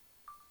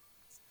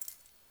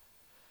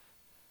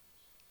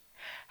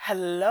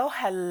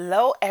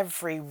Hello,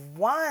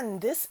 everyone.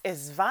 This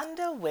is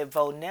Vanda with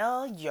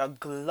Vonell, your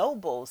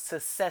global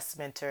success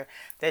mentor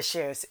that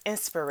shares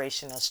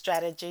inspirational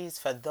strategies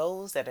for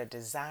those that are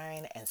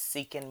desiring and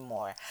seeking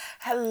more.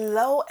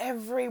 Hello,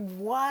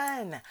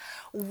 everyone.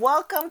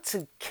 Welcome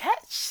to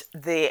Catch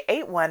the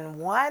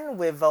 811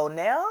 with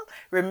Vonell.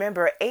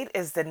 Remember, 8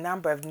 is the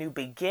number of new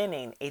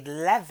beginning,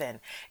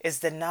 11 is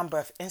the number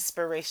of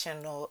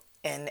inspirational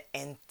and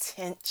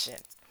intention.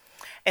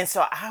 And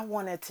so I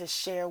wanted to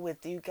share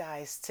with you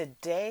guys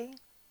today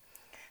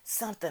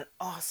something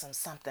awesome,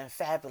 something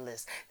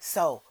fabulous.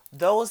 So,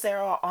 those that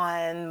are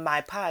on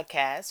my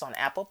podcast, on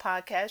Apple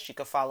Podcasts, you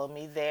can follow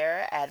me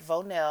there at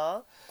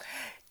Vonell.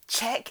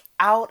 Check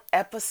out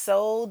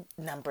episode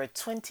number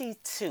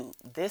 22.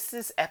 This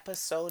is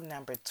episode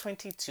number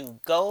 22.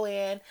 Go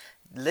in,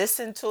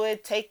 listen to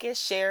it, take it,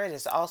 share it.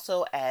 It's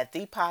also at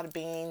the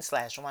Podbean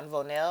 / One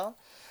Vonell.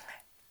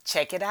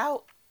 Check it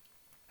out,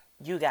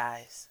 you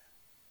guys.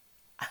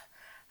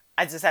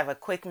 I just have a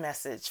quick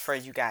message for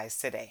you guys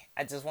today.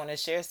 I just want to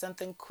share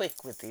something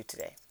quick with you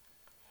today.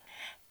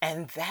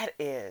 And that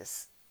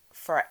is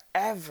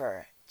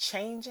forever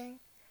changing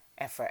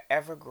and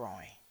forever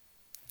growing.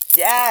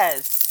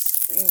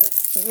 Yes,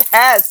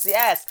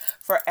 yes.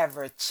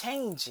 Forever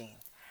changing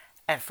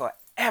and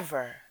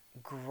forever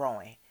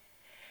growing.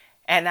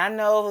 And I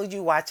know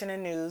you watching the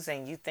news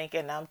and you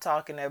thinking I'm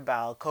talking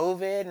about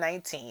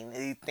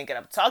COVID-19. You thinking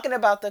I'm talking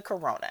about the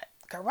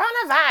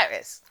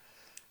coronavirus.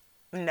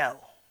 No,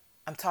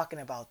 I'm talking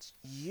about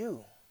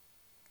you.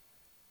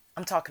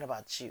 I'm talking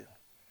about you.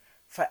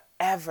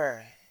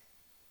 Forever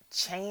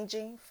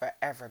changing,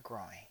 forever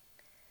growing.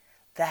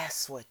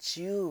 That's what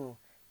you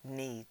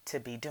need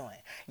to be doing.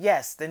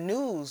 Yes, the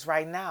news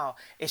right now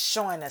is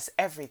showing us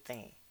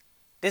everything.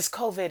 This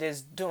COVID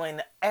is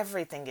doing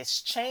everything.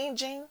 It's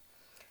changing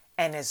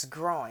and it's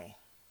growing.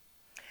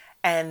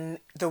 And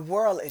the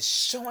world is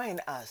showing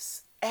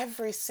us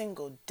every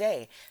single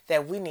day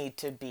that we need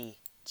to be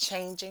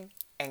changing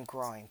and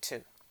growing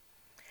too.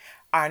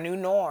 Our new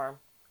norm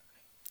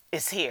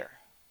is here.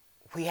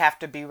 We have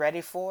to be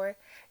ready for it.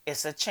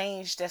 It's a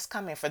change that's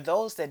coming. For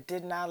those that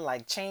did not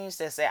like change,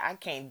 that say, I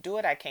can't do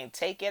it, I can't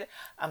take it,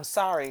 I'm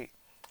sorry.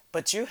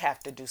 But you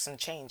have to do some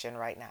changing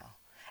right now.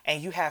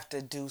 And you have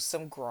to do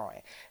some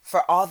growing.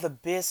 For all the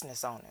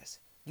business owners,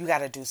 you got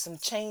to do some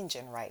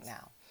changing right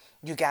now.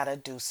 You got to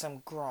do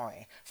some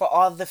growing. For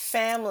all the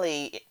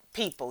family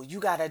people,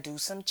 you got to do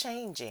some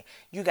changing.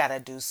 You got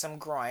to do some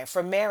growing.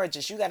 For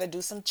marriages, you got to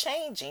do some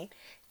changing.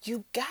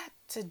 You got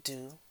to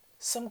do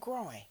some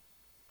growing.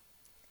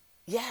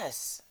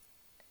 Yes,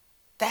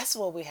 that's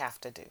what we have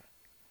to do.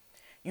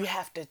 You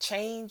have to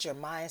change your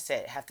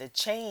mindset, have to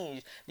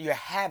change your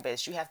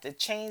habits, you have to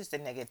change the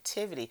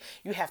negativity,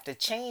 you have to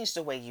change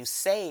the way you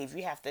save,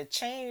 you have to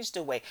change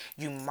the way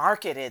you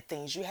marketed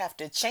things, you have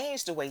to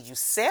change the way you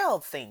sell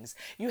things.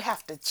 You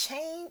have to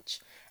change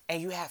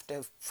and you have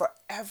to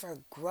forever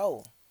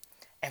grow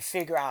and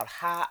figure out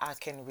how I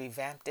can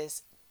revamp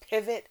this,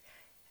 pivot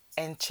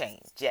and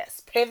change.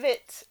 Yes,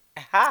 pivot,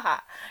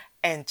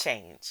 and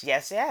change.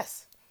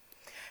 Yes.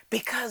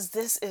 Because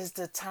this is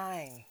the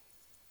time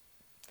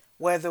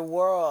where the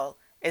world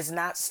is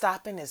not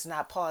stopping, is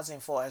not pausing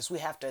for us. We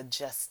have to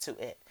adjust to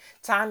it.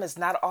 Time is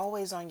not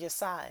always on your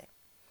side.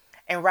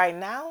 And right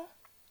now,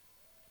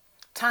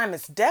 time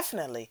is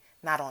definitely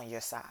not on your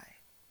side.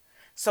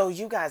 So,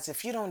 you guys,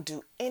 if you don't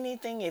do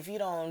anything, if you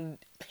don't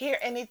hear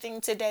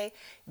anything today,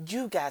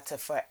 you got to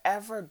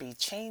forever be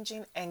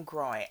changing and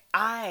growing.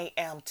 I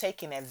am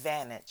taking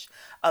advantage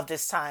of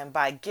this time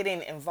by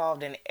getting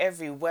involved in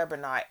every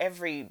webinar,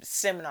 every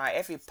seminar,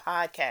 every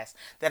podcast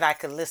that I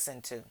could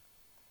listen to.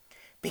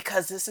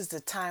 Because this is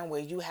the time where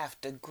you have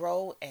to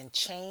grow and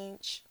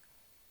change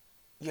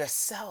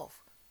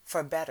yourself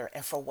for better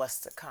and for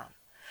what's to come.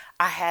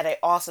 I had an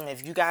awesome,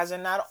 if you guys are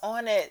not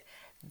on it,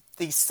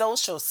 the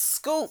Social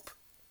Scoop,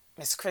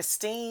 Miss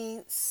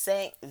Christine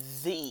St.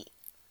 Vil,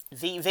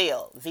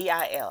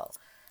 VIL,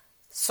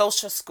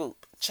 Social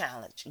Scoop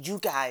Challenge. You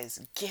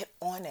guys get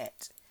on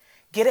it.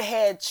 Get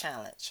Ahead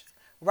Challenge.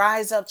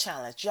 Rise Up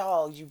Challenge.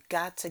 Y'all, you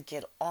got to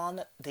get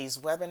on these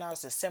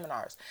webinars and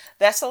seminars.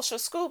 That Social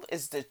Scoop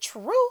is the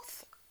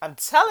truth. I'm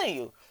telling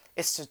you,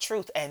 it's the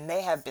truth. And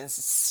they have been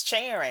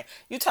sharing.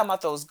 You talking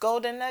about those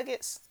golden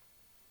nuggets?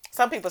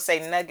 Some people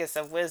say nuggets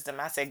of wisdom.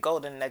 I say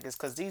golden nuggets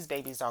because these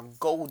babies are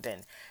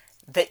golden.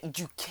 That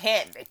you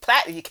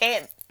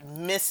can't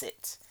miss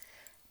it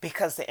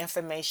because the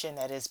information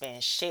that is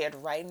being shared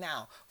right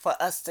now for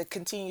us to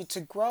continue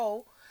to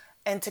grow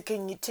and to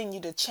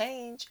continue to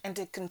change and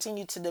to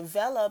continue to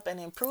develop and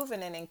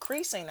improving and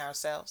increasing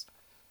ourselves,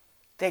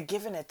 they're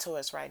giving it to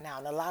us right now.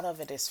 And a lot of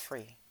it is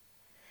free.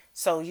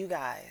 So you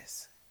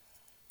guys,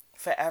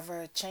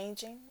 forever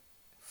changing,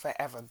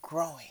 forever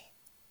growing.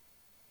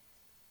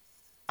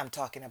 I'm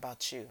talking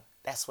about you.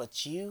 That's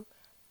what you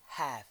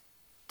have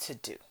to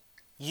do.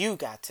 You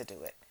got to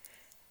do it.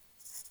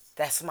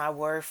 That's my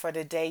word for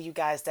the day, you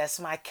guys.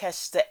 That's my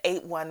Catch the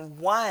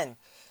 811.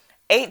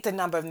 8, the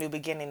number of new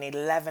beginning.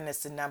 11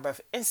 is the number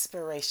of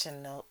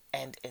inspirational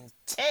and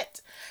intent.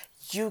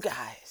 You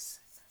guys,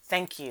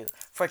 thank you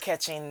for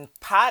catching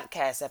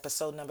podcast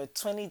episode number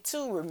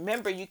 22.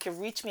 Remember, you can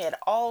reach me at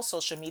all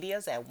social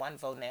medias at One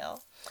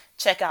Vonell.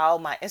 Check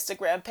out my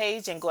Instagram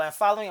page and go and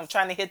follow me. I'm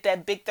trying to hit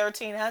that big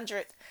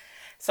 1300.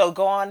 So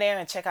go on there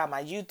and check out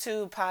my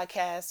YouTube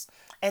podcast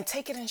and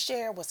take it and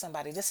share it with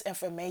somebody. This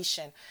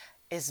information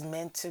is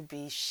meant to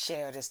be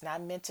shared. It's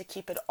not meant to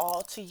keep it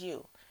all to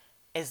you.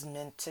 It's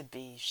meant to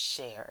be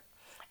shared.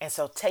 And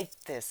so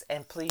take this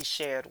and please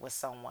share it with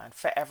someone.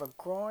 Forever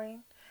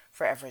growing,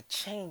 forever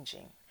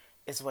changing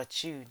is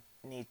what you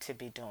need to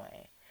be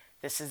doing.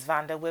 This is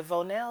Vonda with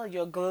Vonell,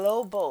 your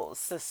global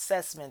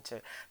success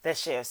mentor that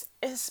shares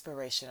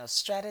inspirational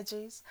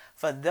strategies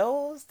for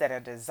those that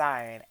are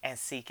desiring and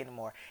seeking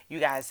more. You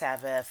guys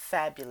have a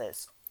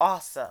fabulous,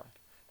 awesome,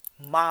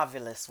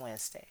 marvelous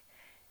Wednesday.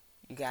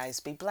 You guys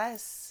be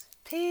blessed.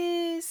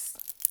 Peace.